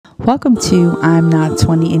Welcome to I'm Not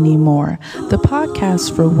 20 Anymore, the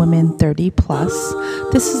podcast for women 30 plus.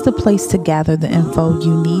 This is the place to gather the info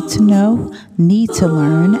you need to know, need to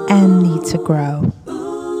learn, and need to grow.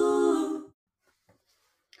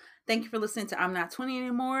 Thank you for listening to I'm Not 20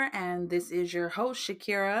 Anymore, and this is your host,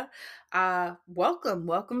 Shakira.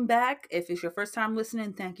 Welcome back. If it's your first time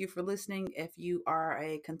listening, thank you for listening. If you are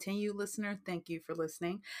a continued listener, thank you for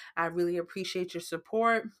listening. I really appreciate your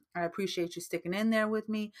support. I appreciate you sticking in there with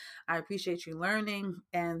me. I appreciate you learning,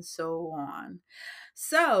 and so on.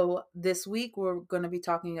 So this week, we're going to be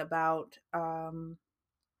talking about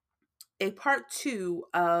a part two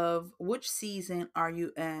of which season are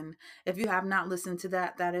you in. If you have not listened to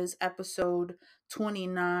that, that is episode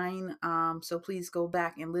 29. So please go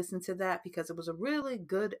back and listen to that because it was a really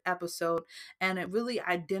good episode and it really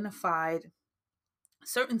identified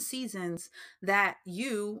certain seasons that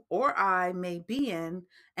you or I may be in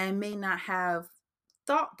and may not have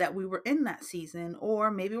thought that we were in that season,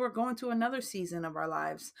 or maybe we're going to another season of our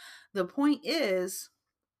lives. The point is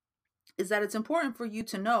that it's important for you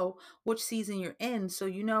to know which season you're in so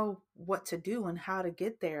you know what to do and how to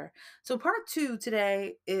get there. So part two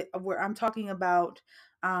today, where I'm talking about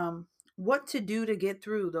what to do to get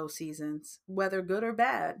through those seasons, whether good or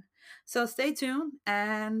bad. So stay tuned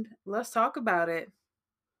and let's talk about it.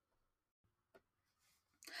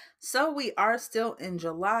 So we are still in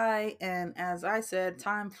July, and as I said,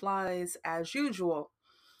 time flies as usual.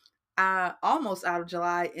 Almost out of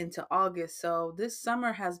July into August. So this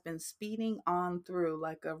summer has been speeding on through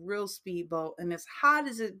like a real speedboat. And as hot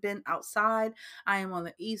as it's been outside, I am on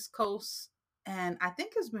the East Coast. And I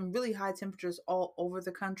think it's been really high temperatures all over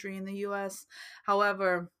the country in the US.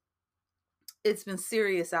 However, it's been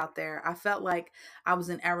serious out there. I felt like I was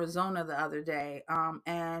in Arizona the other day.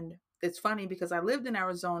 And it's funny because I lived in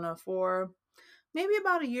Arizona for maybe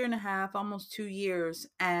about a year and a half, almost 2 years,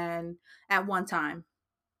 and at one time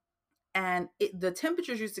and the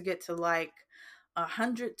temperatures used to get to like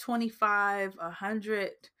 125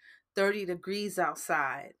 130 degrees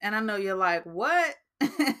outside, and I know you're like, what?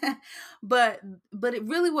 but but it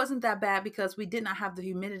really wasn't that bad because we did not have the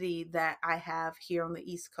humidity that I have here on the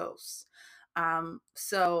East Coast.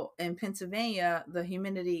 So in Pennsylvania the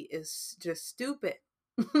humidity is just stupid.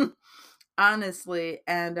 Honestly,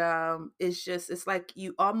 and it's like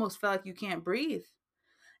you almost feel like you can't breathe,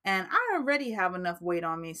 and I already have enough weight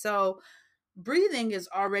on me. So breathing is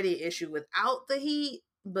already an issue without the heat,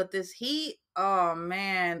 but this heat, oh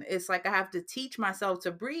man, it's like I have to teach myself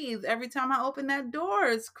to breathe every time I open that door.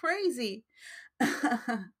 It's crazy.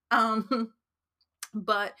 um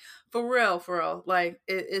but for real, like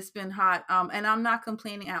it's been hot. And I'm not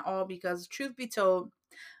complaining at all because truth be told,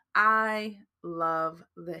 I love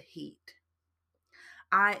the heat.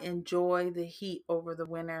 I enjoy the heat over the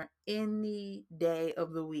winter any day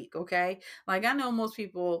of the week, okay? Like, I know most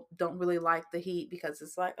people don't really like the heat because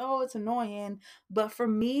it's like, oh, it's annoying. But for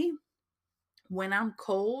me, when I'm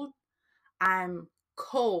cold, I'm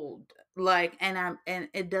cold. Like, and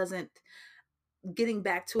it doesn't, getting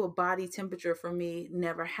back to a body temperature for me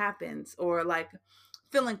never happens, or like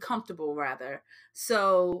feeling comfortable rather.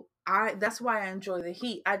 So I that's why I enjoy the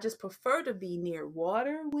heat. I just prefer to be near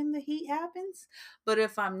water when the heat happens, but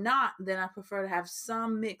if I'm not, then I prefer to have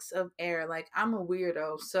some mix of air. Like, I'm a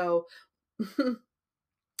weirdo, so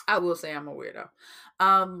I will say I'm a weirdo.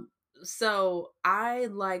 um so I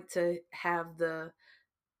like to have the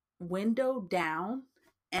window down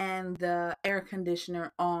and the air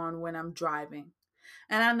conditioner on when I'm driving.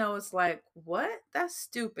 And I know it's like, what? That's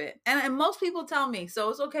stupid. And most people tell me, so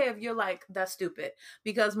it's okay if you're like, that's stupid.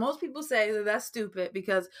 Because most people say that that's stupid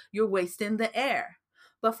because you're wasting the air.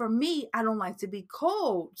 But for me, I don't like to be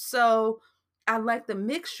cold. So I like the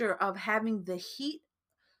mixture of having the heat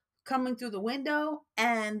coming through the window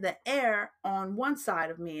and the air on one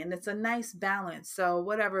side of me, and it's a nice balance. So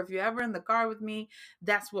whatever, if you're ever in the car with me,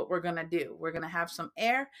 that's what we're going to do. We're going to have some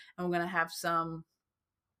air and we're going to have some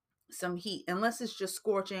heat, unless it's just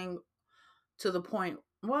scorching to the point.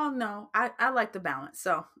 Well, no, I like the balance.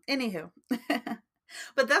 So anywho,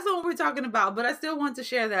 but that's not what we're talking about. But I still want to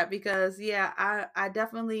share that because yeah, I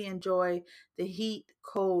definitely enjoy the heat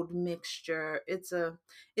cold mixture. It's a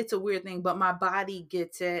weird thing, but my body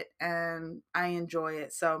gets it and I enjoy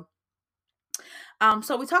it. So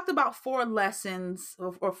we talked about four lessons,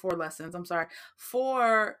 or four lessons, I'm sorry,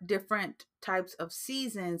 four different types of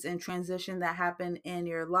seasons and transition that happen in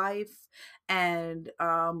your life. And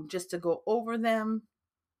just to go over them,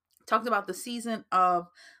 talked about the season of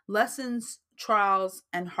lessons, trials,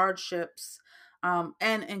 and hardships,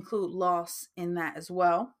 and include loss in that as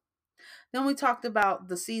well. Then we talked about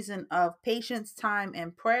the season of patience, time,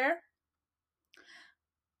 and prayer.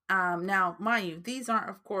 Now, mind you, these aren't,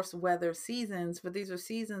 of course, weather seasons, but these are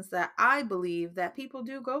seasons that I believe that people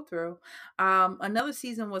do go through. Another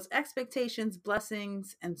season was expectations,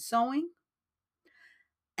 blessings, and sowing.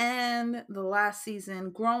 And the last season,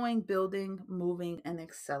 growing, building, moving, and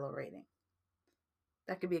accelerating.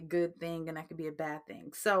 That could be a good thing and that could be a bad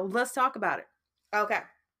thing. So let's talk about it. Okay.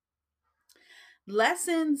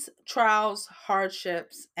 Lessons, trials,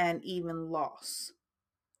 hardships, and even loss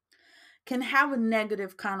can have a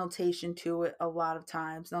negative connotation to it a lot of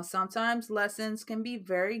times. Now, sometimes lessons can be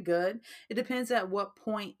very good. It depends at what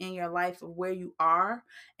point in your life of where you are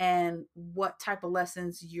and what type of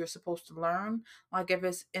lessons you're supposed to learn. Like if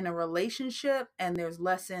it's in a relationship and there's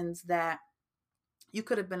lessons that you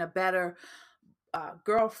could have been a better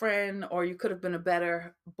girlfriend, or you could have been a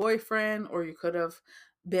better boyfriend, or you could have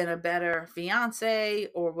been a better fiance,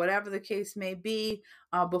 or whatever the case may be,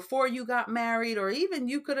 before you got married, or even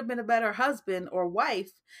you could have been a better husband or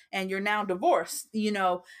wife and you're now divorced.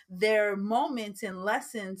 There are moments and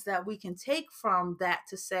lessons that we can take from that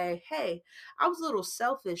to say, hey, I was a little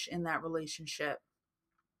selfish in that relationship.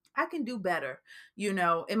 I can do better. In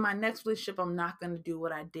my next relationship, I'm not going to do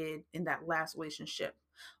what I did in that last relationship.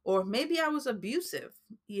 Or maybe I was abusive,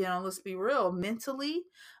 let's be real, mentally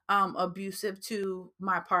abusive to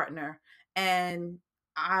my partner. And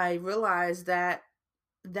I realized that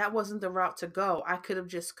that wasn't the route to go. I could have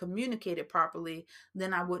just communicated properly.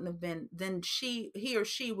 Then I wouldn't have been, then he or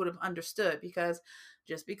she would have understood. Because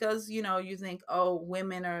just because, you think, oh,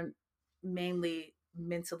 women are mainly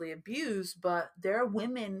mentally abused, but there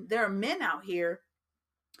are men out here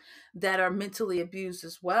that are mentally abused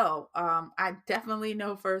as well. I definitely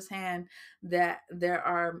know firsthand that there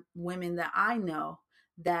are women that I know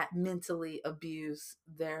that mentally abuse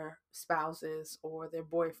their spouses or their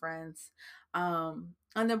boyfriends.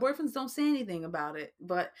 And their boyfriends don't say anything about it.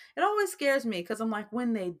 But it always scares me because I'm like,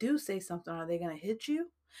 when they do say something, are they going to hit you?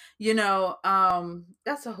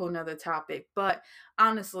 That's a whole nother topic. But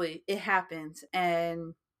honestly, it happens.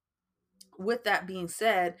 And with that being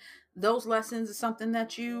said, those lessons is something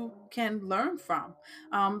that you can learn from.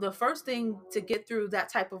 The first thing to get through that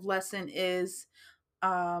type of lesson is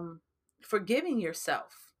forgiving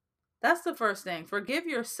yourself. That's the first thing. Forgive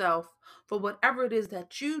yourself for whatever it is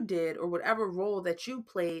that you did or whatever role that you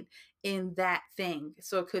played in that thing.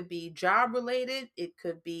 So it could be job related, it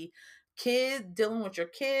could be dealing with your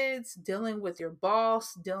kids, dealing with your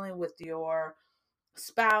boss, dealing with your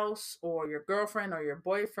spouse or your girlfriend or your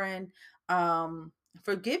boyfriend. um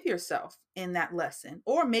Forgive yourself in that lesson,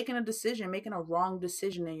 or making a wrong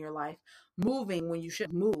decision in your life, moving when you should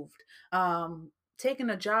have moved, taking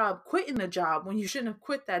a job, quitting a job when you shouldn't have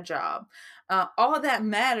quit that job. All of that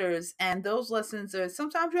matters, and those lessons are,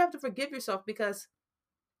 sometimes you have to forgive yourself, because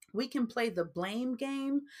we can play the blame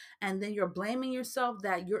game, and then you're blaming yourself,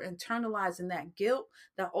 that you're internalizing that guilt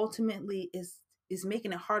that ultimately is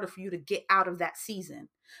making it harder for you to get out of that season,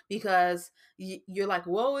 because you're like,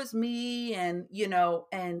 woe is me, and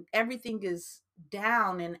and everything is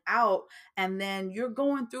down and out, and then you're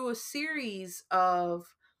going through a series of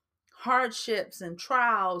hardships and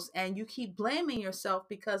trials, and you keep blaming yourself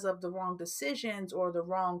because of the wrong decisions or the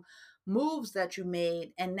wrong moves that you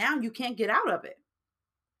made, and now you can't get out of it.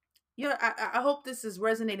 Yeah, I hope this is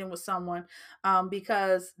resonating with someone,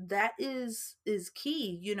 because that is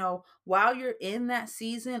key. While you're in that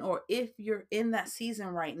season, or if you're in that season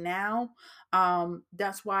right now,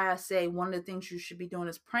 that's why I say one of the things you should be doing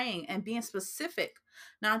is praying and being specific,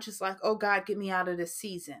 not just like, oh God, get me out of this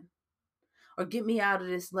season, or get me out of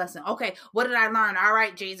this lesson. Okay, what did I learn? All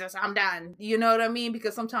right, Jesus, I'm done. You know what I mean?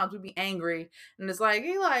 Because sometimes we be angry, and it's like,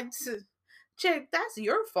 he like, chick, that's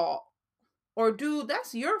your fault, or dude,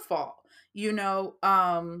 that's your fault. you know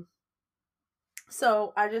um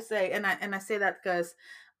so I just say, and I say that because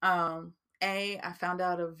I found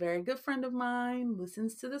out a very good friend of mine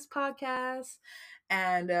listens to this podcast,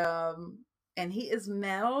 and he is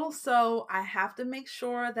male, so I have to make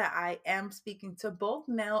sure that I am speaking to both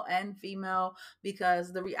male and female,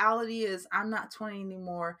 because the reality is, I'm not 20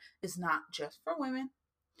 anymore. It's not just for women.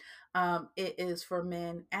 It is for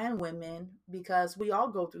men and women, because we all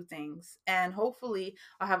go through things. And hopefully,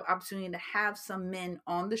 I'll have opportunity to have some men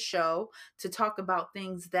on the show to talk about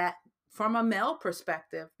things that from a male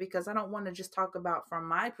perspective, because I don't want to just talk about from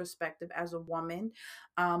my perspective as a woman.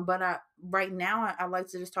 But right now, I like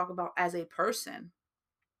to just talk about as a person,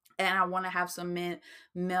 and I want to have some men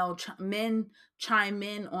chime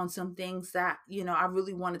in on some things that I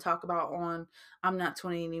really want to talk about on I'm Not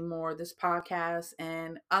 20 Anymore, this podcast,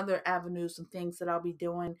 and other avenues and things that I'll be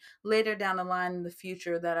doing later down the line in the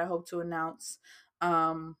future that I hope to announce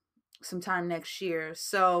sometime next year.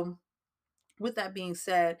 So With that being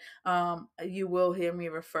said, you will hear me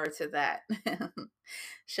refer to that.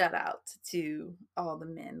 Shout out to all the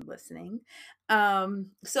men listening.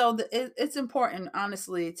 It's important,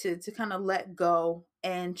 honestly, to kind of let go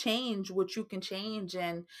and change what you can change,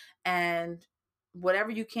 and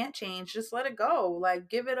whatever you can't change, just let it go. Like,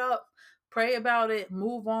 give it up, pray about it,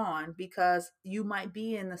 move on, because you might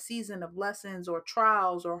be in a season of lessons or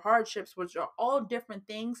trials or hardships, which are all different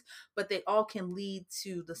things, but they all can lead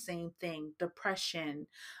to the same thing: depression,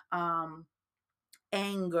 um,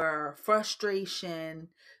 anger, frustration,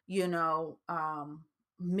 you know,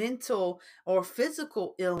 mental or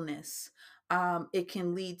physical illness. It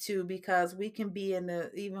can lead to, because we can be in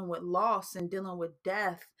the, even with loss and dealing with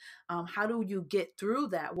death. How do you get through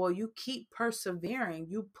that? Well, you keep persevering,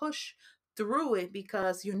 you push through it,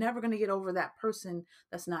 because you're never going to get over that person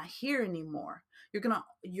that's not here anymore.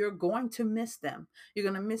 You're going to miss them. You're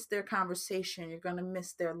going to miss their conversation, you're going to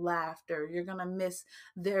miss their laughter, you're going to miss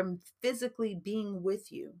them physically being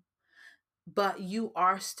with you. But you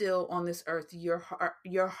are still on this earth.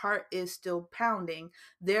 Your heart is still pounding.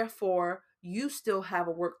 Therefore, you still have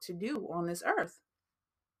a work to do on this earth.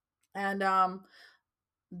 And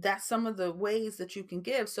that's some of the ways that you can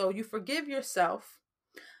give. So you forgive yourself,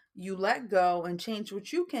 you let go and change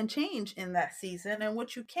what you can change in that season, and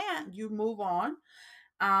what you can't, you move on.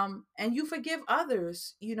 And you forgive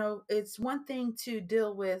others. It's one thing to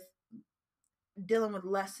dealing with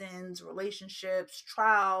lessons, relationships,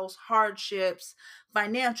 trials, hardships,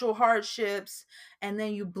 financial hardships, and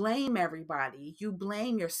then you blame everybody. You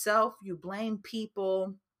blame yourself, you blame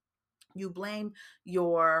people, you blame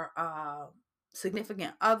your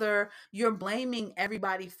significant other, you're blaming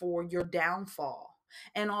everybody for your downfall.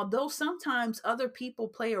 And although sometimes other people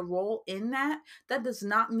play a role in that, that does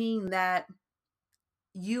not mean that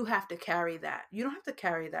you have to carry that. You don't have to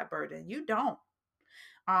carry that burden. You don't.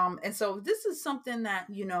 And so this is something that,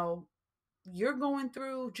 you're going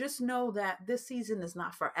through. Just know that this season is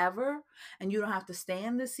not forever, and you don't have to stay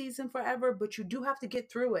in this season forever, but you do have to get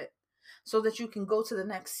through it so that you can go to the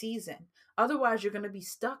next season. Otherwise, you're going to be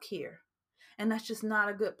stuck here. And that's just not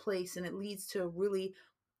a good place. And it leads to a really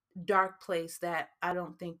dark place that I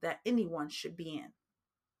don't think that anyone should be in.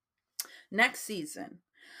 Next season,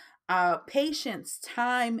 patience,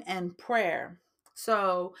 time, and prayer.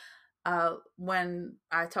 So, when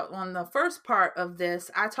I talked on the first part of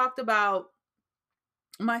this, I talked about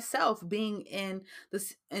myself being in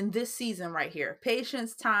this season right here: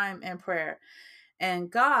 patience, time, and prayer. And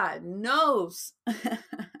God knows,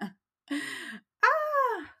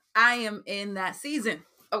 I am in that season.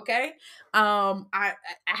 Okay. I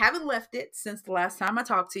haven't left it since the last time I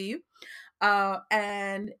talked to you.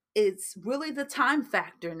 And it's really the time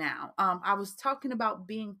factor now. I was talking about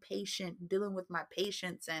being patient, dealing with my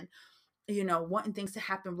patience, and wanting things to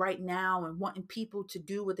happen right now, and wanting people to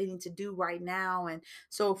do what they need to do right now, and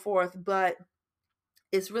so forth. But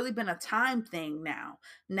it's really been a time thing now.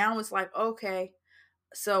 Now it's like, okay,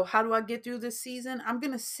 so how do I get through this season? I'm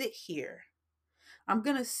going to sit here. I'm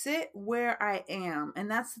going to sit where I am. And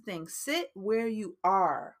that's the thing: sit where you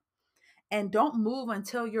are and don't move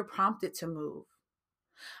until you're prompted to move.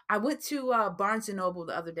 I went to Barnes and Noble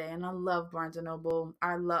the other day, and I love Barnes and Noble.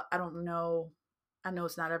 I don't know, I know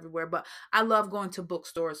it's not everywhere, but I love going to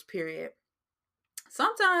bookstores, period.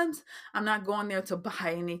 Sometimes I'm not going there to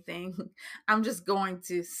buy anything. I'm just going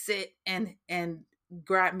to sit and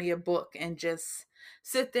grab me a book and just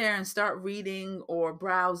sit there and start reading or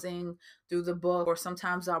browsing through the book. Or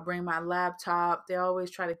sometimes I'll bring my laptop. They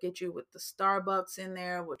always try to get you with the Starbucks in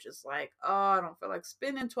there, which is like, oh, I don't feel like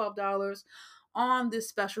spending $12 on this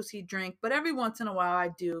specialty drink. But every once in a while I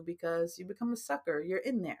do, because you become a sucker. You're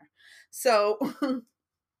in there. So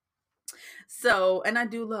and I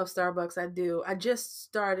do love Starbucks. I do. I just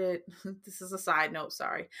started, this is a side note,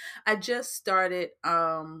 sorry. I just started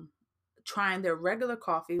trying their regular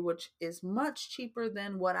coffee, which is much cheaper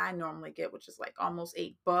than what I normally get, which is like almost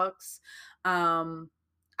 $8. Um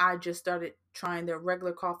I just started trying their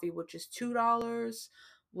regular coffee, which is $2,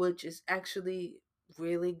 which is actually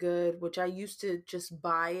really good, which I used to just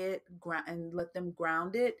buy it and let them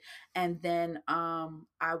ground it, and then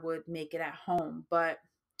I would make it at home. But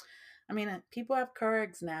I mean, people have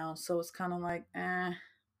Keurigs now, so it's kind of like, I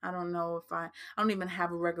don't know if I don't even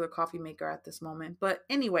have a regular coffee maker at this moment. But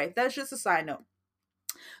anyway, that's just a side note.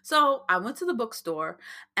 So I went to the bookstore,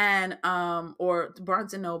 and or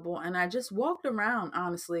Barnes and Noble, and I just walked around,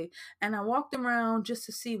 honestly. And I walked around just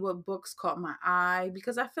to see what books caught my eye,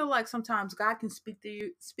 because I feel like sometimes God can speak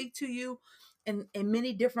to you in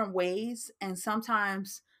many different ways. And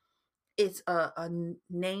sometimes it's a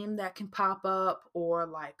name that can pop up, or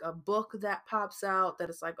like a book that pops out that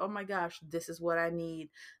is like, oh my gosh, this is what I need.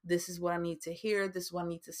 This is what I need to hear. This is what I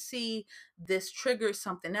need to see. This triggers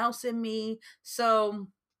something else in me. So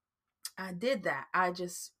I did that. I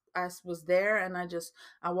was there, and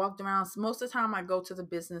I walked around. Most of the time I go to the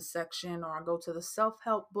business section, or I go to the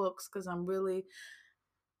self-help books, because I'm really,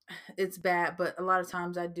 it's bad, but a lot of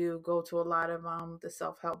times I do go to a lot of the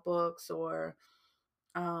self-help books, or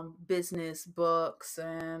business books,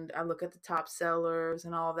 and I look at the top sellers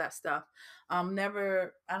and all of that stuff.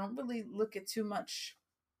 Never, I don't really look at too much,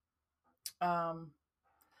 um,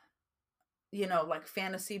 like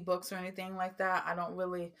fantasy books or anything like that. I don't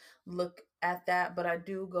really look at that, but I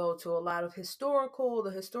do go to a lot of the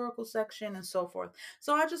historical section and so forth.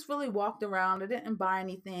 So I just really walked around. I didn't buy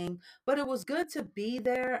anything, but it was good to be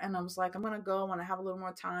there. And I was like, I'm going to go when I have a little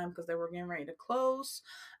more time, because they were getting ready to close,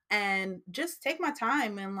 and just take my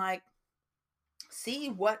time and like see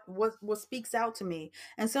what speaks out to me.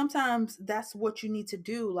 And sometimes that's what you need to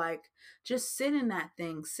do, like just sit in that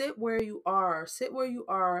thing, sit where you are,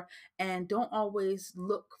 and don't always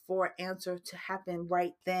look for an answer to happen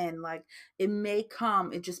right then. Like, it may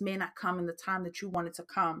come, it just may not come in the time that you want it to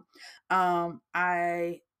come.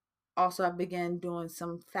 I also have began doing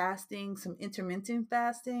some fasting, some intermittent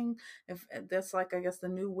fasting, if that's like, I guess, the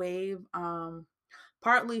new wave.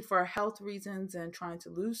 Partly for health reasons and trying to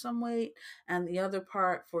lose some weight, and the other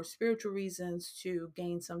part for spiritual reasons, to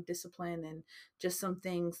gain some discipline and just some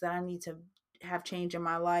things that I need to have change in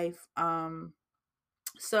my life.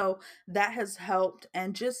 So that has helped.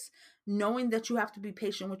 And just knowing that you have to be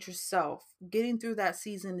patient with yourself, getting through that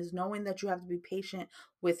season, is knowing that you have to be patient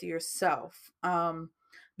with yourself.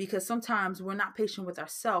 Because sometimes we're not patient with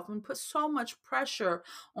ourselves, and put so much pressure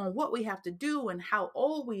on what we have to do, and how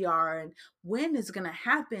old we are, and when it's going to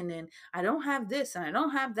happen, and I don't have this, and I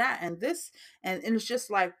don't have that, and this, and it's just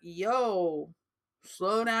like, yo,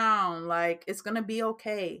 slow down. Like, it's going to be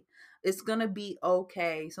okay. It's going to be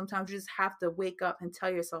okay. Sometimes you just have to wake up and tell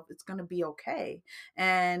yourself it's going to be okay.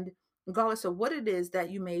 And regardless of what it is that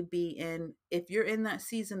you may be in, if you're in that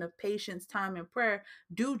season of patience, time, and prayer,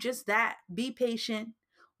 do just that. Be patient,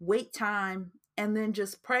 wait time, and then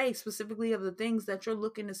just pray specifically of the things that you're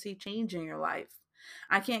looking to see change in your life.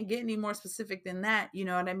 I can't get any more specific than that, you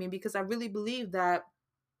know what I mean? Because I really believe that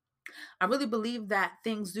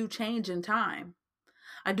things do change in time.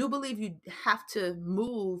 I do believe you have to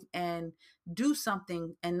move and do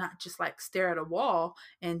something, and not just like stare at a wall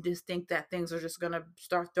and just think that things are just going to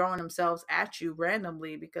start throwing themselves at you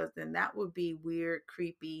randomly, because then that would be weird,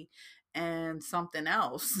 creepy, and something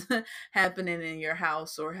else happening in your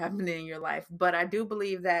house or happening in your life. But I do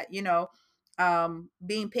believe that,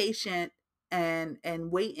 being patient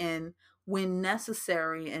and waiting when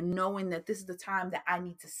necessary, and knowing that this is the time that I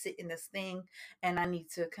need to sit in this thing, and I need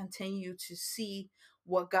to continue to see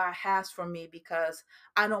what God has for me, because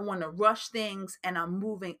I don't want to rush things, and I'm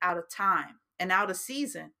moving out of time and out of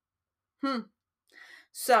season.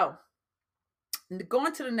 So,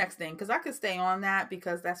 going to the next thing, because I could stay on that,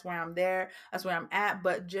 because that's where I'm there, that's where I'm at.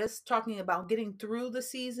 But just talking about getting through the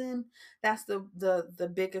season, that's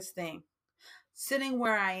the biggest thing. Sitting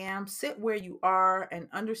where I am, sit where you are, and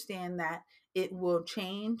understand that it will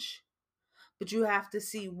change, but you have to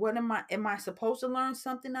see, what am I supposed to learn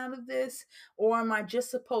something out of this, or am I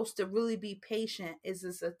just supposed to really be patient? Is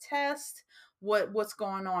this a test? What's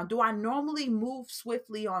going on? Do I normally move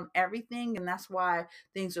swiftly on everything, and that's why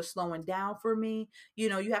things are slowing down for me?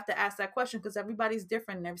 You have to ask that question, because everybody's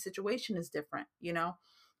different, and every situation is different.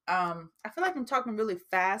 I feel like I'm talking really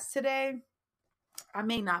fast today. I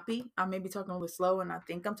may not be. I may be talking a little slow, and I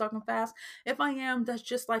think I'm talking fast. If I am, that's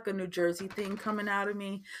just like a New Jersey thing coming out of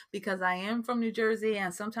me, because I am from New Jersey,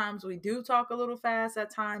 and sometimes we do talk a little fast at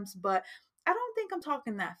times, but I don't think I'm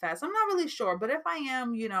talking that fast. I'm not really sure, but if I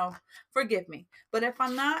am, forgive me. But if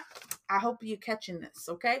I'm not, I hope you're catching this,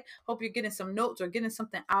 okay? Hope you're getting some notes or getting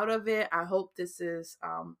something out of it. I hope this is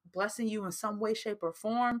blessing you in some way, shape, or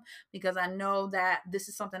form, because I know that this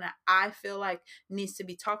is something that I feel like needs to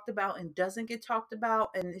be talked about and doesn't get talked about.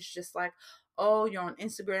 And it's just like, oh, you're on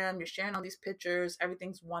Instagram, you're sharing all these pictures,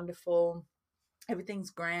 everything's wonderful, everything's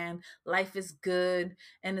grand, life is good.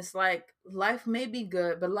 And it's like, life may be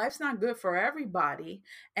good, but life's not good for everybody.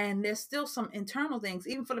 And there's still some internal things,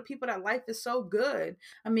 even for the people that life is so good.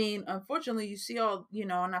 I mean, unfortunately, you see all,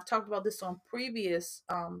 and I've talked about this on previous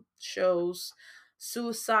shows,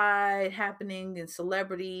 suicide happening in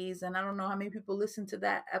celebrities. And I don't know how many people listened to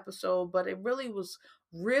that episode, but it really was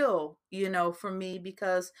real, for me,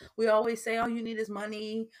 because we always say, all you need is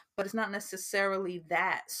money, but it's not necessarily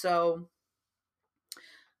that. So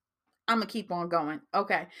I'm gonna keep on going.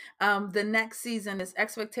 Okay. The next season is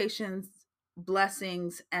expectations,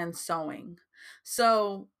 blessings, and sowing.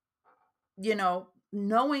 So,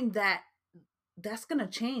 knowing that that's gonna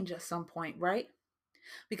change at some point, right?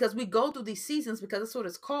 Because we go through these seasons because that's what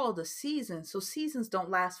it's called, a season. So seasons don't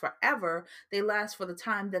last forever. They last for the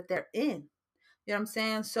time that they're in. You know what I'm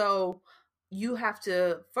saying? So you have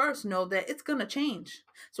to first know that it's gonna change.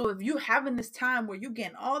 So if you're having this time where you're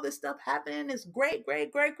getting all this stuff happening, it's great,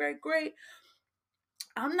 great, great, great, great.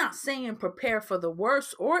 I'm not saying prepare for the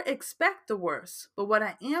worst or expect the worst, but what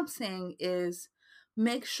I am saying is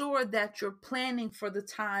make sure that you're planning for the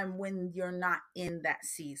time when you're not in that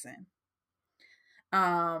season.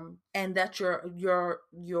 And that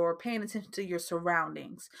you're paying attention to your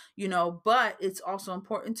surroundings, but it's also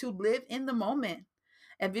important to live in the moment.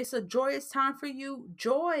 If it's a joyous time for you,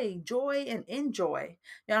 joy and enjoy.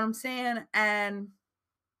 You know what I'm saying? And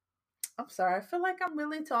I'm sorry, I feel like I'm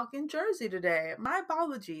really talking Jersey today. My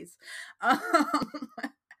apologies. um,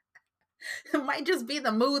 it might just be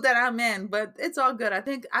the mood that I'm in, but it's all good. I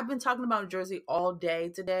think I've been talking about New Jersey all day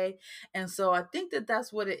today. And so I think that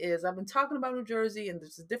that's what it is. I've been talking about New Jersey, and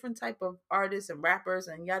there's a different type of artists and rappers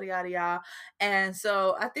and yada, yada, yada. And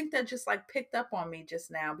so I think that just like picked up on me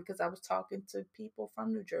just now because I was talking to people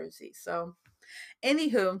from New Jersey. So,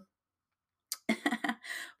 anywho,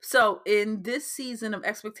 so in this season of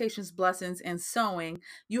expectations, blessings, and sowing,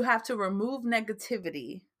 you have to remove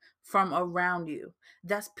negativity from around you.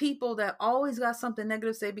 That's people that always got something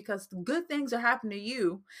negative to say because good things are happening to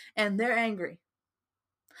you and they're angry.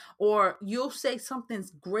 Or you'll say something's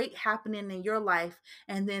great happening in your life,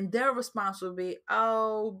 and then their response will be,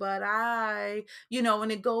 oh, but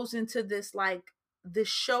and it goes into this like this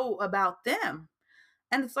show about them.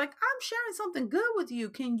 And it's like, I'm sharing something good with you.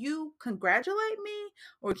 Can you congratulate me?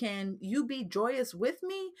 Or can you be joyous with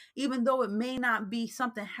me? Even though it may not be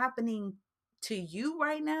something happening to you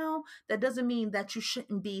right now, that doesn't mean that you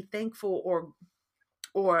shouldn't be thankful,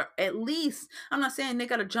 or at least, I'm not saying they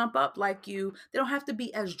got to jump up like you. They don't have to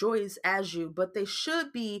be as joyous as you, but they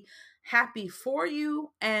should be happy for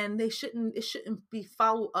you, and it shouldn't be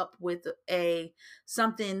followed up with a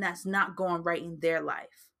something that's not going right in their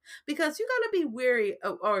life. Because you got to be wary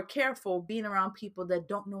or careful being around people that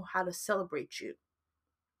don't know how to celebrate you.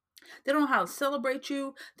 They don't know how to celebrate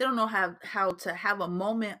you. They don't know how to have a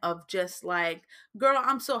moment of just like, girl,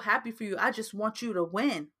 I'm so happy for you. I just want you to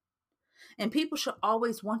win. And people should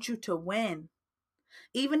always want you to win,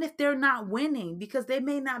 even if they're not winning, because they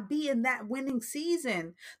may not be in that winning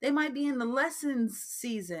season. They might be in the lessons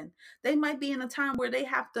season. They might be in a time where they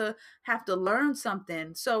have to learn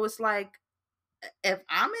something. So it's like, if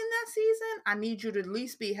I'm in that season, I need you to at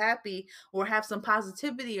least be happy or have some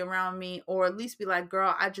positivity around me, or at least be like,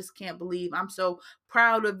 girl, I just can't believe, I'm so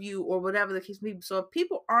proud of you, or whatever the case may be. So if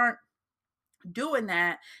people aren't doing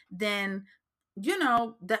that, then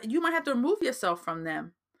that you might have to remove yourself from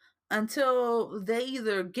them until they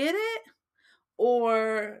either get it,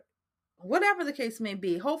 or whatever the case may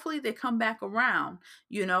be. Hopefully they come back around,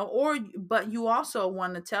 but you also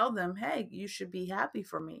want to tell them, hey, you should be happy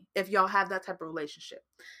for me, if y'all have that type of relationship.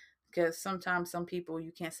 Because sometimes some people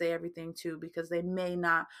you can't say everything to, because they may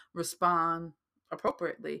not respond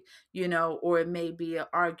appropriately, or it may be an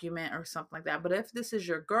argument or something like that. But if this is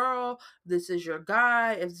your girl, this is your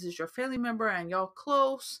guy, if this is your family member and y'all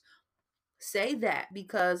close, say that,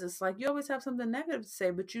 because it's like you always have something negative to say,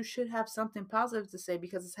 but you should have something positive to say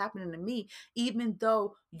because it's happening to me, even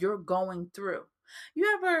though you're going through.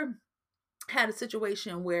 You ever had a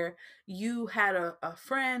situation where you had a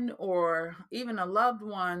friend or even a loved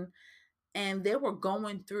one, and they were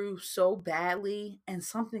going through so badly, and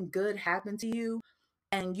something good happened to you,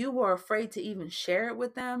 and you were afraid to even share it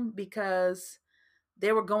with them because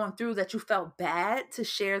they were going through, that you felt bad to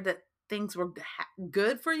share that things were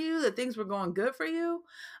good for you, that things were going good for you?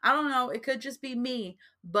 I don't know, it could just be me,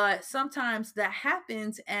 but sometimes that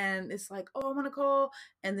happens, and it's like, oh, I want to call,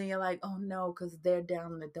 and then you're like, oh no, because they're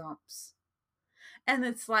down in the dumps. And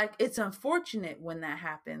it's like, it's unfortunate when that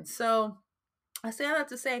happens. So I say that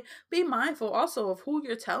to say, be mindful also of who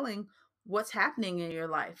you're telling what's happening in your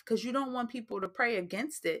life, because you don't want people to pray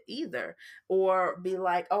against it either, or be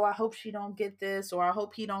like, oh, I hope she don't get this, or I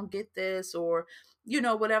hope he don't get this, or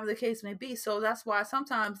whatever the case may be. So that's why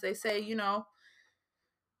sometimes they say,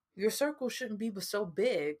 your circle shouldn't be so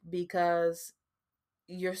big, because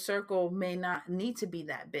your circle may not need to be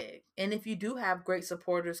that big. And if you do have great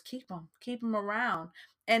supporters, keep them around.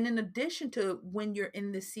 And in addition to, when you're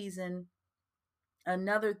in this season,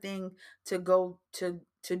 another thing to go to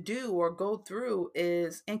do or go through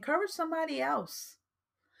is encourage somebody else.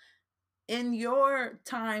 in your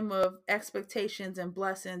time of expectations and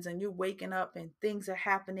blessings, and you're waking up and things are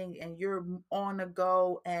happening and you're on the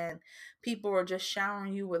go and people are just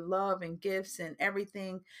showering you with love and gifts and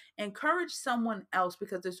everything, encourage someone else,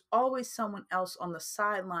 because there's always someone else on the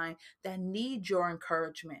sideline that needs your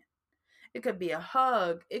encouragement. It could be a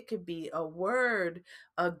hug, it could be a word,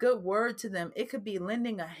 a good word to them, it could be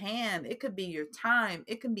lending a hand, it could be your time,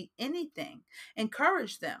 it can be anything.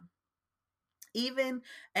 Encourage them. Even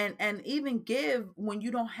and even give when you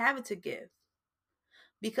don't have it to give,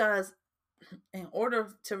 because in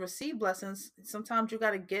order to receive blessings, sometimes you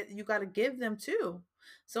got to give them too.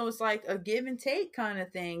 So it's like a give and take kind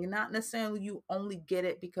of thing, not necessarily you only get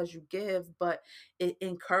it because you give, but it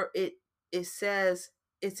says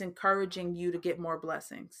it's encouraging you to get more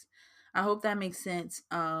blessings. I hope that makes sense.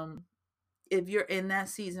 If you're in that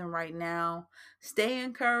season right now, stay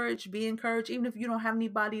encouraged, be encouraged, even if you don't have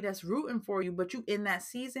anybody that's rooting for you, but you in that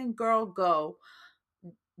season, girl, go,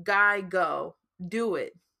 guy, go, do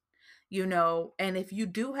it. And if you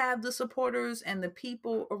do have the supporters and the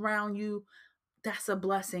people around you, that's a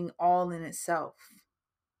blessing all in itself.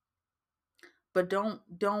 But don't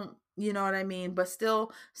you know what I mean? But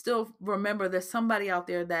still remember there's somebody out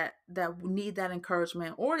there that need that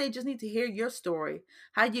encouragement, or they just need to hear your story,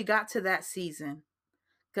 how you got to that season,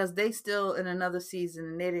 because they still in another season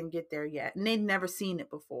and they didn't get there yet and they'd never seen it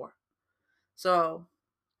before. So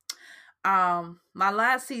my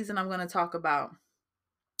last season I'm going to talk about,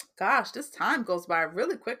 gosh, this time goes by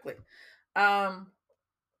really quickly. um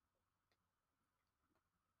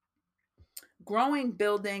Growing,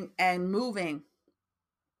 building, and moving.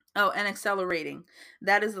 Oh, and accelerating.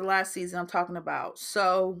 That is the last season I'm talking about.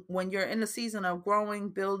 So when you're in the season of growing,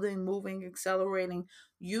 building, moving, accelerating,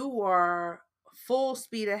 you are full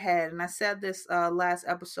speed ahead. And I said this last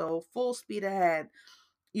episode, full speed ahead.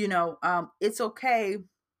 It's okay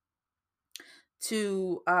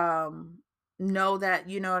to know that,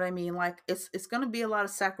 you know what I mean, like it's going to be a lot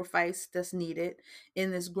of sacrifice that's needed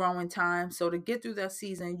in this growing time. So to get through that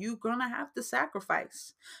season, you're going to have to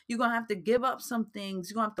sacrifice. You're going to have to give up some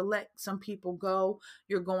things. You're going to have to let some people go.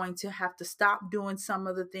 You're going to have to stop doing some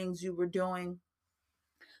of the things you were doing,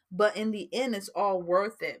 but in the end it's all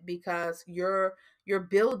worth it, because you're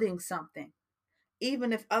building something.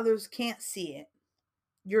 Even if others can't see it,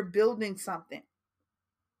 you're building something.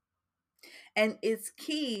 And it's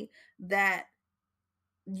key that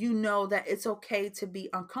you know that it's okay to be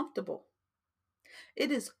uncomfortable.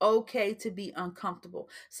 It is okay to be uncomfortable.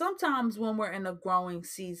 Sometimes when we're in a growing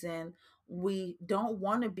season, we don't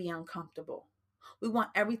want to be uncomfortable. We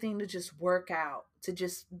want everything to just work out, to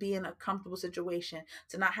just be in a comfortable situation,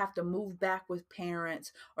 to not have to move back with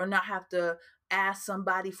parents, or not have to ask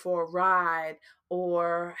somebody for a ride,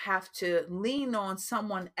 or have to lean on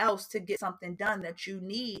someone else to get something done that you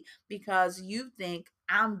need, because you think,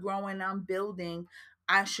 I'm growing, I'm building,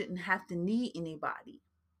 I shouldn't have to need anybody.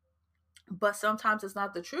 But sometimes it's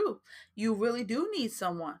not the truth. You really do need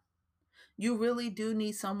someone. You really do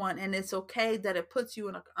need someone. And it's okay that it puts you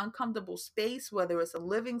in an uncomfortable space, whether it's a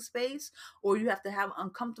living space, or you have to have an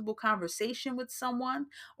uncomfortable conversation with someone,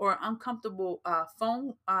 or an uncomfortable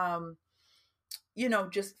phone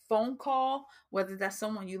just phone call, whether that's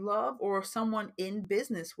someone you love or someone in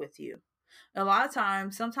business with you. A lot of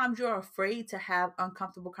times, sometimes you're afraid to have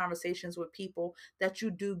uncomfortable conversations with people that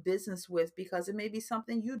you do business with, because it may be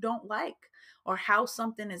something you don't like, or how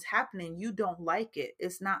something is happening. You don't like it.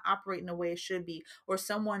 It's not operating the way it should be, or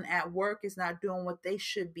someone at work is not doing what they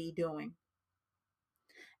should be doing.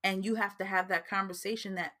 And you have to have that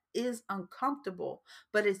conversation that is uncomfortable,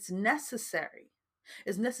 but it's necessary.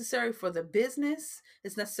 It's necessary for the business.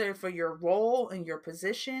 It's necessary for your role and your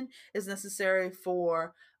position. It's necessary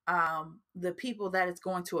for the people that it's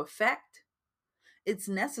going to affect. It's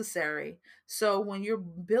necessary. So when you're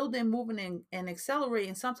building, moving, and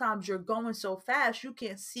accelerating, sometimes you're going so fast you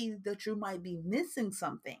can't see that you might be missing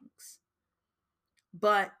some things.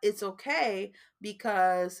 But it's okay,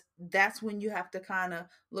 because that's when you have to kind of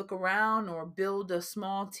look around, or build a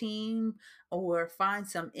small team, or find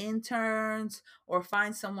some interns, or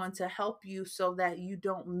find someone to help you so that you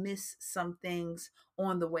don't miss some things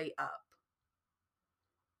on the way up.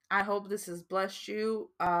 I hope this has blessed you.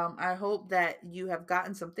 I hope that you have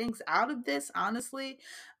gotten some things out of this, honestly,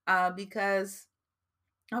 because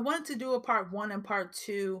I wanted to do a part one and part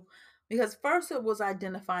two, because first it was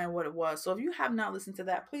identifying what it was. So if you have not listened to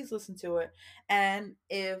that, please listen to it. And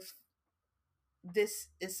if this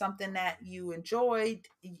is something that you enjoyed,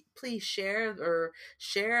 please share,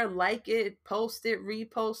 like it, post it,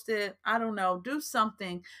 repost it. I don't know, do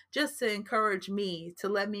something just to encourage me, to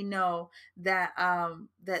let me know that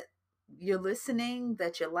you're listening,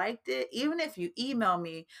 that you liked it. Even if you email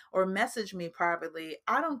me or message me privately,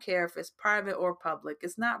 I don't care if it's private or public.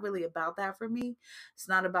 It's not really about that for me. It's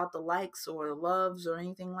not about the likes or the loves or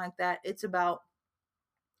anything like that. It's about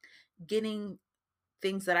getting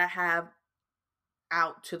things that I have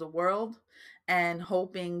out to the world and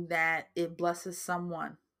hoping that it blesses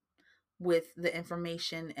someone with the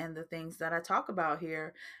information and the things that I talk about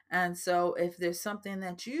here. And so if there's something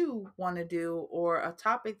that you want to do or a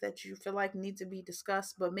topic that you feel like needs to be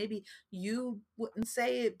discussed, but maybe you wouldn't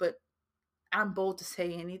say it, but I'm bold to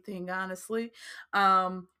say anything, honestly,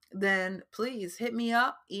 then please hit me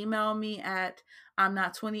up, email me at I'm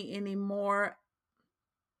not 20 anymore.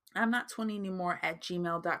 I'm not 20 anymore at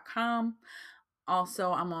gmail.com.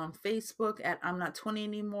 Also, I'm on Facebook at I'm not 20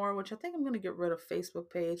 anymore, which I think I'm going to get rid of Facebook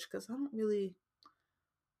page because I'm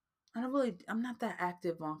not that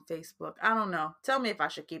active on Facebook. I don't know. Tell me if I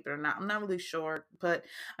should keep it or not. I'm not really sure, but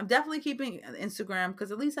I'm definitely keeping Instagram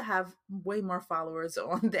because at least I have way more followers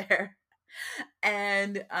on there.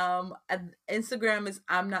 And Instagram is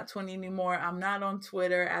I'm not 20 anymore. I'm not on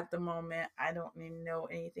Twitter at the moment. I don't even know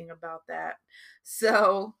anything about that.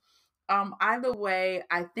 So, either way,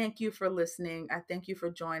 I thank you for listening. I thank you for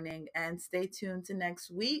joining and stay tuned to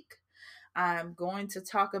next week. I'm going to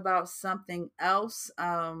talk about something else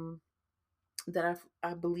that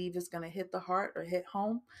I believe is going to hit the heart or hit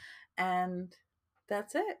home. And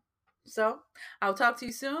that's it. So I'll talk to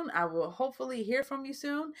you soon. I will hopefully hear from you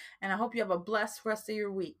soon. And I hope you have a blessed rest of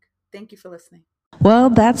your week. Thank you for listening. Well,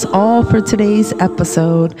 that's all for today's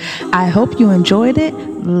episode. I hope you enjoyed it,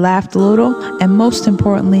 laughed a little, and most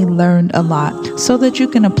importantly, learned a lot so that you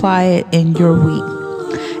can apply it in your week.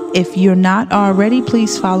 If you're not already,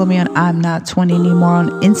 please follow me on I'm Not 20 Anymore on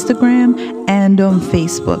Instagram and on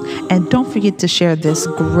Facebook. And don't forget to share this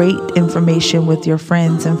great information with your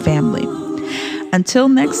friends and family. Until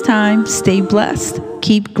next time, stay blessed,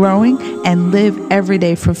 keep growing, and live every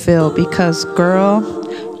day fulfilled because, girl,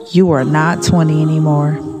 you are not 20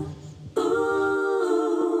 anymore.